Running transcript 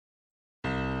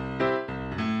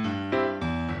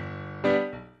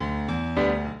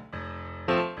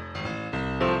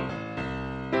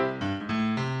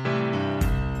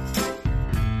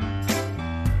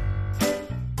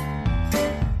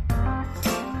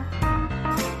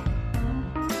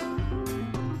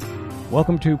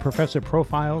Welcome to Professor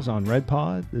Profiles on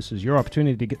RedPod. This is your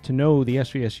opportunity to get to know the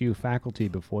SVSU faculty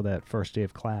before that first day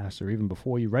of class or even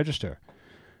before you register.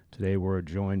 Today we're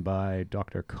joined by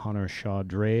Dr. Conor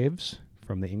Shaw-Draves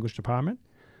from the English department.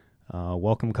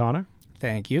 Welcome, Conor.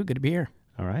 Thank you. Good to be here.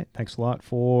 All right. Thanks a lot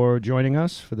for joining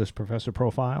us for this Professor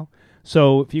Profile.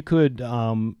 So if you could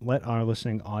let our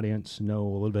listening audience know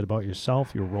a little bit about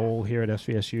yourself, your role here at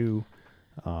SVSU,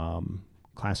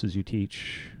 classes you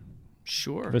teach.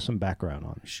 Sure. Give us some background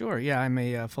on it. Sure. Yeah, I'm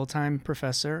a full-time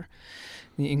professor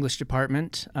in the English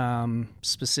department,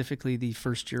 specifically the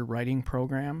first-year writing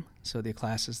program. So the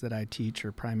classes that I teach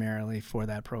are primarily for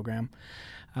that program.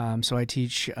 So I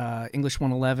teach English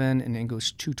 111 and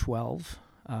English 212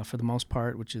 for the most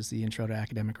part, which is the Intro to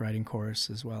Academic Writing course,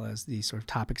 as well as the sort of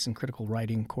Topics in Critical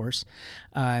Writing course.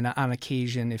 And on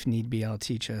occasion, if need be, I'll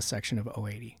teach a section of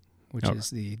 080, which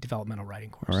is the Developmental Writing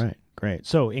course. All right. Great.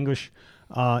 So English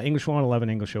 111,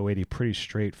 English 080, pretty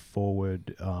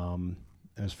straightforward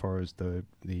as far as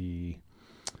the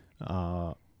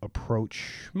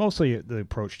approach, mostly the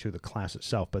approach to the class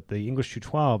itself. But the English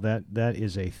 212, that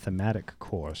is a thematic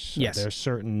course. Yes. There's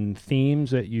certain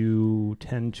themes that you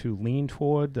tend to lean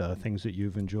toward, things that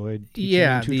you've enjoyed teaching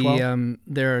in 212?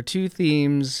 There are two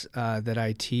themes that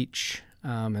I teach.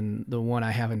 And the one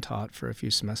I haven't taught for a few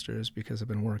semesters because I've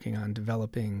been working on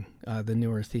developing the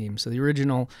newer theme. So the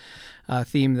original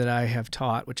theme that I have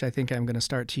taught, which I think I'm going to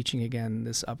start teaching again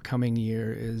this upcoming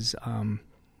year, is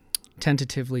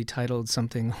tentatively titled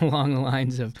something along the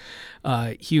lines of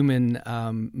human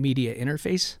media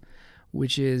interface,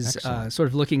 which is sort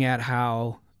of looking at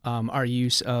how our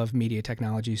use of media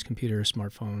technologies, computers,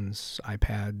 smartphones,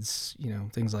 iPads,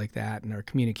 things like that, and our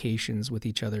communications with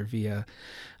each other via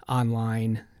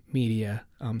online media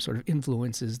sort of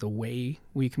influences the way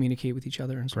we communicate with each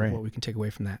other and sort of what we can take away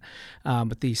from that.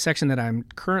 But the section that I'm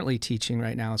currently teaching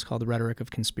right now is called The Rhetoric of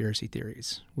Conspiracy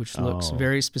Theories, which looks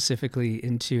very specifically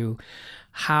into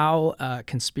how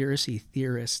conspiracy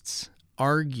theorists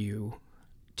argue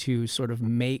to sort of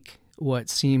make what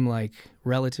seem like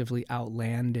relatively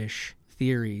outlandish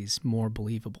theories more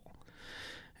believable.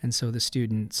 And so the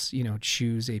students,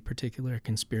 choose a particular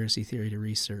conspiracy theory to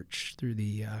research through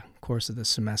the course of the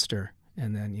semester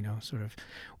and then, sort of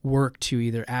work to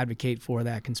either advocate for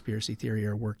that conspiracy theory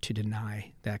or work to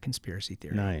deny that conspiracy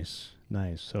theory. Nice.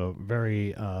 So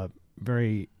very,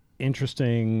 very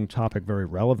interesting topic, very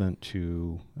relevant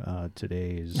to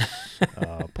today's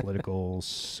political,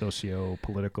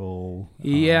 socio-political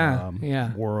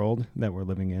world that we're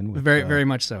living in. With, very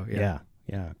much so. Yeah.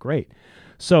 Great.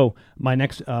 So my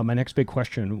next big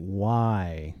question: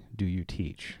 why do you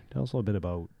teach? Tell us a little bit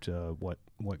about what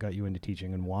got you into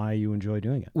teaching and why you enjoy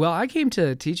doing it. Well, I came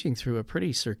to teaching through a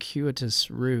pretty circuitous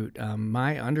route.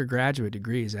 My undergraduate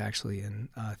degree is actually in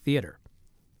theater,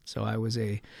 so I was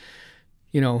a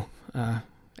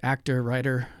actor,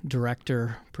 writer,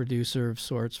 director, producer of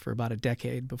sorts for about a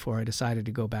decade before I decided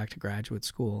to go back to graduate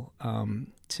school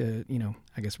to,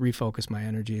 I guess refocus my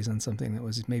energies on something that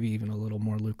was maybe even a little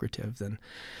more lucrative than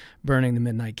burning the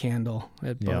midnight candle,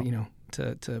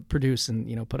 to produce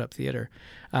and, put up theater,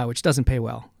 which doesn't pay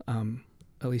well,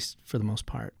 at least for the most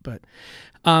part. But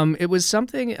it was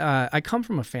something, I come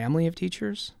from a family of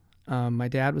teachers. My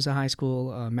dad was a high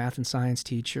school math and science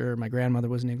teacher. My grandmother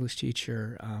was an English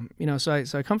teacher. So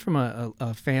I come from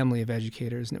a family of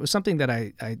educators, and it was something that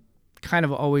I kind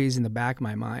of always in the back of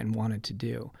my mind wanted to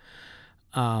do.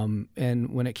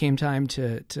 And when it came time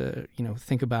to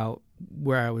think about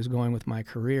where I was going with my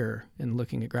career and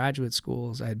looking at graduate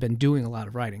schools, I had been doing a lot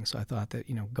of writing. So I thought that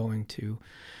going to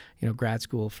grad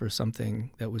school for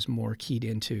something that was more keyed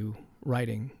into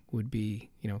writing would be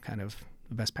kind of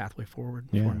the best pathway forward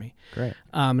for me. Great.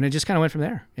 And it just kind of went from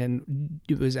there. And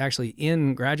it was actually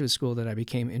in graduate school that I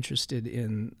became interested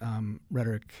in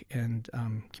rhetoric and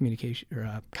communication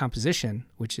or composition,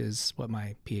 which is what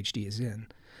my PhD is in.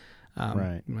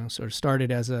 Sort of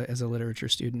started as a literature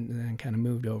student and then kind of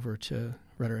moved over to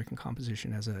rhetoric and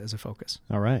composition as a focus.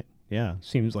 All right. Yeah.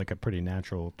 Seems like a pretty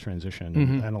natural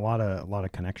transition and a lot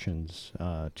of connections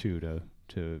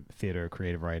to theater,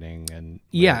 creative writing, and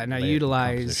and I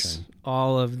utilize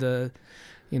all of the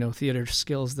theater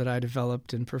skills that I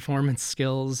developed and performance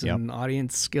skills and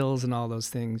audience skills and all those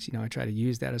things. I try to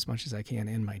use that as much as I can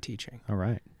in my teaching. All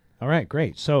right,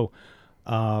 great. So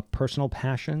personal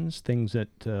passions, things that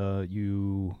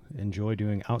you enjoy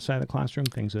doing outside the classroom,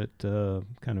 things that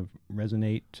kind of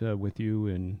resonate with you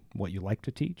and what you like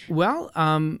to teach? Well,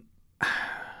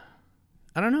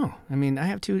 I don't know. I mean, I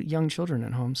have 2 young children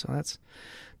at home, so that's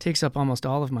takes up almost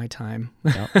all of my time.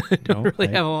 Yep. Don't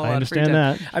really have a whole lot of free time.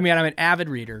 That. I mean, I'm an avid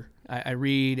reader. I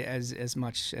read as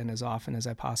much and as often as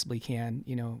I possibly can,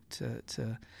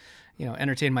 to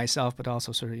entertain myself, but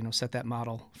also sort of, set that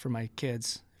model for my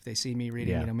kids. If they see me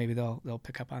reading, maybe they'll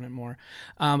pick up on it more.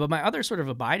 But my other sort of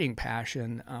abiding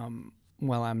passion,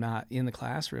 while I'm not in the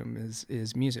classroom,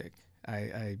 is music.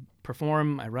 I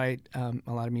perform, I write a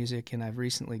lot of music, and I've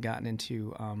recently gotten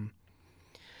into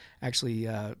actually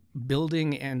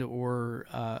building and or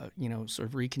sort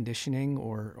of reconditioning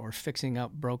or fixing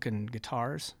up broken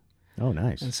guitars. Oh,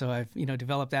 nice. And so I've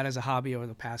developed that as a hobby over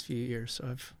the past few years. So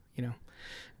I've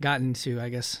gotten to, I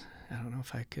guess, I don't know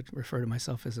if I could refer to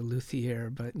myself as a luthier,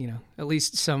 but at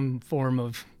least some form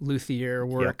of luthier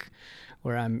work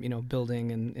where I'm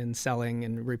building and selling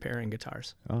and repairing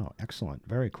guitars. Oh, excellent.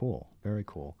 Very cool. Very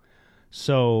cool.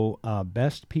 So,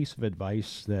 best piece of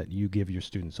advice that you give your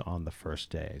students on the first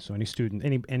day. So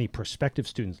any prospective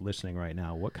students listening right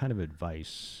now, what kind of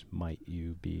advice might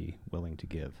you be willing to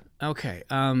give? Okay.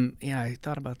 I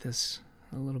thought about this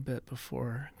a little bit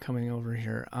before coming over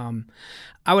here.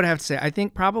 I would have to say, I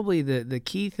think probably the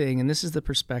key thing, and this is the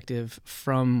perspective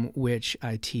from which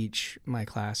I teach my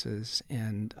classes,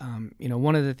 and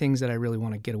one of the things that I really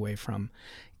want to get away from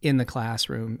in the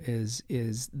classroom is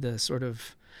the sort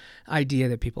of idea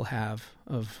that people have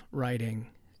of writing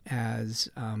as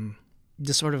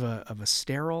just sort of a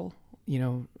sterile,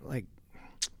 like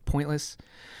pointless,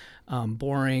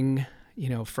 boring,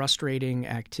 frustrating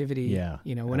activity. Yeah.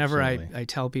 Whenever I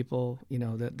tell people,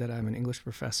 that I'm an English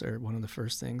professor, one of the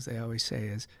first things they always say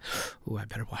is, "Ooh, I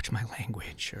better watch my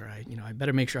language," or I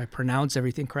better make sure I pronounce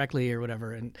everything correctly or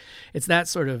whatever. And it's that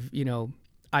sort of,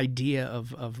 idea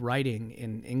of writing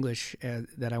in English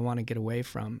that I want to get away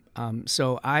from.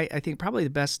 So I think probably the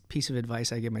best piece of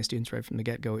advice I give my students right from the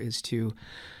get-go is to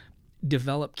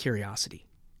develop curiosity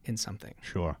in something.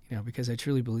 Sure. Because I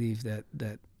truly believe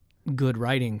that good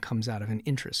writing comes out of an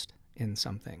interest in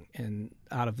something and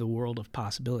out of the world of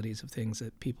possibilities of things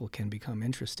that people can become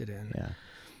interested in. Yeah.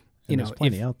 And there's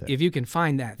plenty out there. If you can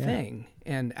find that thing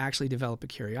and actually develop a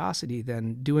curiosity,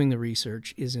 then doing the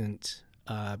research isn't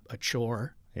a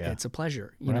chore. Yeah. It's a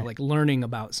pleasure, like learning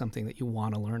about something that you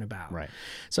want to learn about. Right.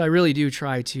 So I really do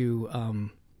try to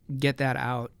get that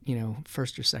out,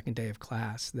 first or second day of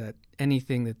class, that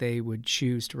anything that they would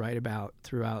choose to write about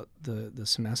throughout the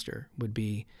semester would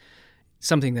be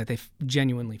something that they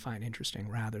genuinely find interesting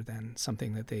rather than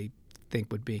something that they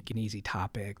think would make an easy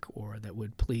topic or that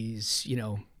would please,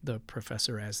 the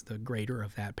professor as the grader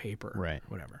of that paper. Right. Or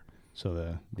whatever.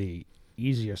 So the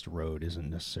easiest road isn't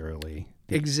necessarily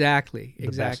exactly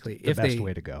the best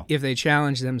way to go. If they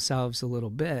challenge themselves a little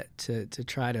bit to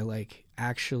try to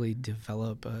actually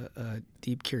develop a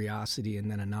deep curiosity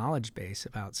and then a knowledge base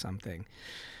about something,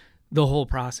 the whole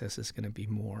process is going to be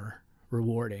more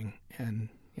rewarding. And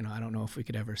I don't know if we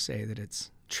could ever say that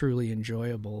it's truly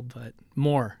enjoyable, but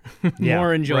more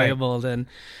enjoyable than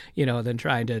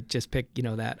trying to just pick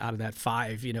that out of that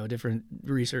 5 different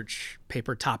research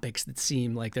paper topics that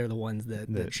seem like they're the ones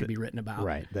that should be written about.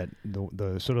 Right. That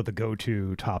the sort of the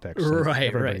go-to topics.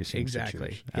 Right.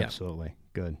 Exactly. Yeah. Absolutely.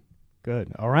 Good.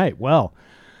 All right. Well,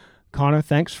 Conor,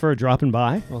 thanks for dropping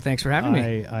by. Well, thanks for having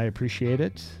me. I appreciate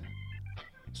it.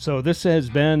 So this has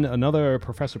been another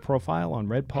Professor Profile on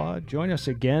Red Pod. Join us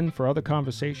again for other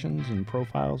conversations and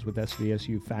profiles with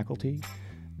SVSU faculty.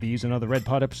 These and other Red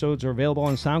Pod episodes are available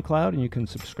on SoundCloud, and you can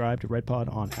subscribe to Red Pod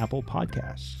on Apple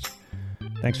Podcasts.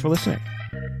 Thanks for listening.